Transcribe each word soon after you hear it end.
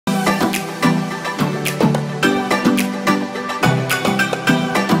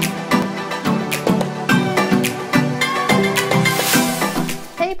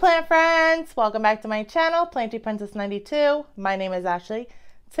plant friends, welcome back to my channel, Planty Princess 92. My name is Ashley.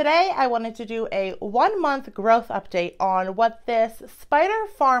 Today I wanted to do a 1 month growth update on what this Spider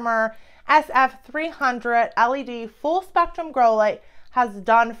Farmer SF300 LED full spectrum grow light has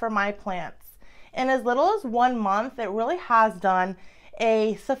done for my plants. In as little as 1 month, it really has done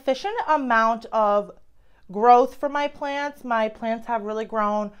a sufficient amount of growth for my plants. My plants have really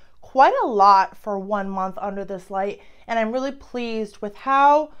grown quite a lot for 1 month under this light, and I'm really pleased with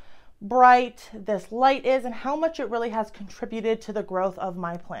how bright this light is and how much it really has contributed to the growth of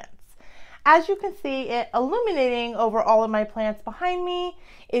my plants. As you can see it illuminating over all of my plants behind me,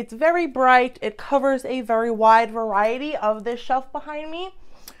 it's very bright. It covers a very wide variety of this shelf behind me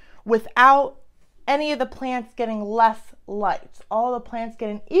without any of the plants getting less light. All the plants get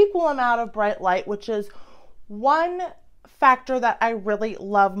an equal amount of bright light, which is one factor that I really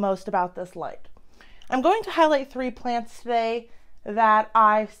love most about this light. I'm going to highlight 3 plants today that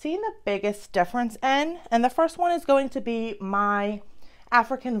I've seen the biggest difference in, and the first one is going to be my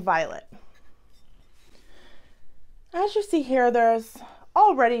African violet. As you see here, there's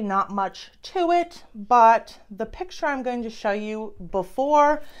already not much to it, but the picture I'm going to show you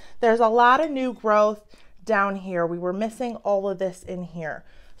before, there's a lot of new growth down here. We were missing all of this in here.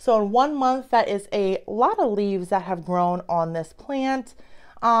 So in 1 month, that is a lot of leaves that have grown on this plant.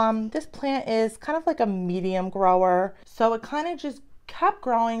 This plant is kind of like a medium grower. So it kind of just kept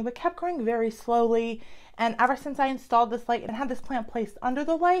growing, but kept growing very slowly. And ever since I installed this light and had this plant placed under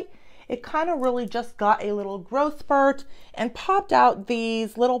the light, it kind of really just got a little growth spurt and popped out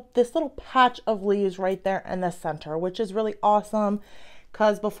this little patch of leaves right there in the center, which is really awesome.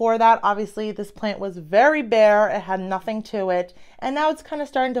 Because before that, obviously, this plant was very bare. It had nothing to it. And now it's kind of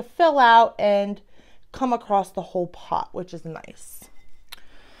starting to fill out and come across the whole pot, which is nice.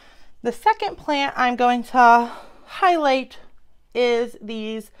 The second plant I'm going to highlight is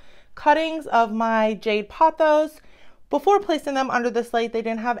these cuttings of my jade pothos. Before placing them under this light, they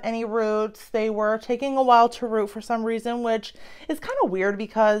didn't have any roots. They were taking a while to root for some reason, which is kind of weird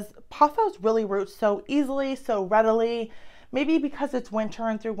because pothos really root so easily, so readily. Maybe because it's winter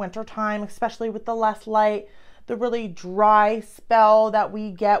and through winter time, especially with the less light, the really dry spell that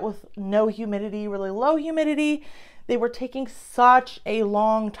we get with no humidity, really low humidity, they were taking such a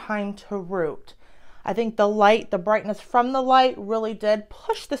long time to root. I think the light, the brightness from the light really did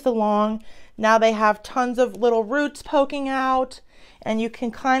push this along. Now they have tons of little roots poking out, and you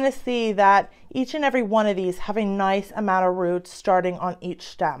can kind of see that each and every one of these have a nice amount of roots starting on each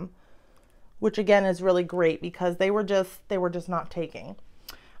stem, which again is really great because they were just not taking.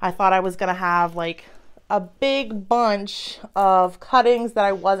 I thought I was gonna have like a big bunch of cuttings that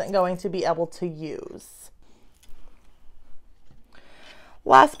I wasn't going to be able to use.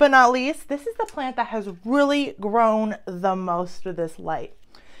 Last but not least, this is the plant that has really grown the most with this light.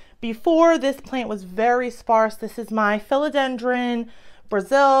 Before, this plant was very sparse. This is my Philodendron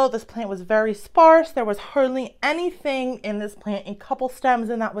Brazil. This plant was very sparse. There was hardly anything in this plant, a couple stems,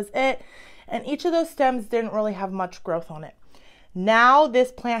 and that was it. And each of those stems didn't really have much growth on it. Now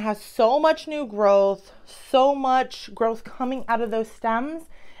this plant has so much new growth, so much growth coming out of those stems,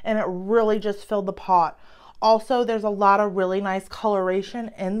 and it really just filled the pot. Also, there's a lot of really nice coloration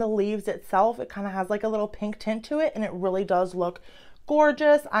in the leaves itself. It kind of has like a little pink tint to it, and it really does look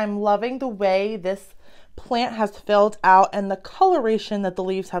gorgeous. I'm loving the way this plant has filled out and the coloration that the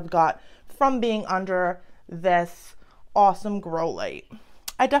leaves have got from being under this awesome grow light.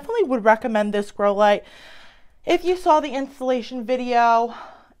 I definitely would recommend this grow light. If you saw the installation video,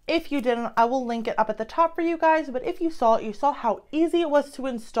 if you didn't, I will link it up at the top for you guys. But if you saw it, you saw how easy it was to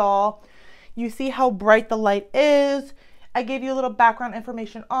install. You see how bright the light is. I gave you a little background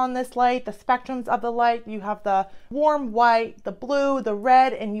information on this light, the spectrums of the light. You have the warm white, the blue, the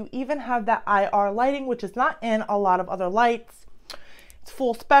red, and you even have that IR lighting, which is not in a lot of other lights. It's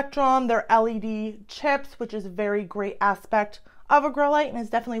full spectrum. They're LED chips, which is a very great aspect of a grow light and is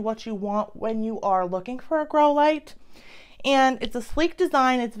definitely what you want when you are looking for a grow light. And it's a sleek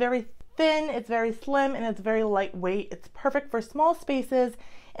design. It's very thin, it's very slim, and it's very lightweight. It's perfect for small spaces,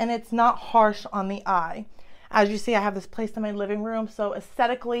 and it's not harsh on the eye. As you see, I have this placed in my living room, so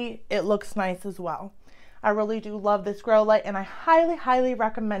aesthetically it looks nice as well. I really do love this grow light, and I highly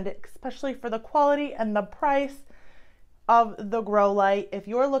recommend it, especially for the quality and the price of the grow light. If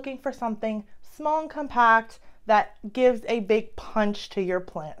you're looking for something small and compact that gives a big punch to your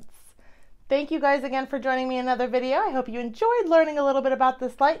plants. Thank you guys again for joining me in another video. I hope you enjoyed learning a little bit about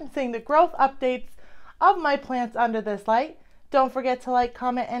this light and seeing the growth updates of my plants under this light. Don't forget to like,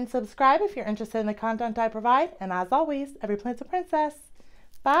 comment, and subscribe if you're interested in the content I provide. And as always, every plant's a princess.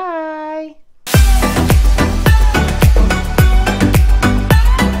 Bye!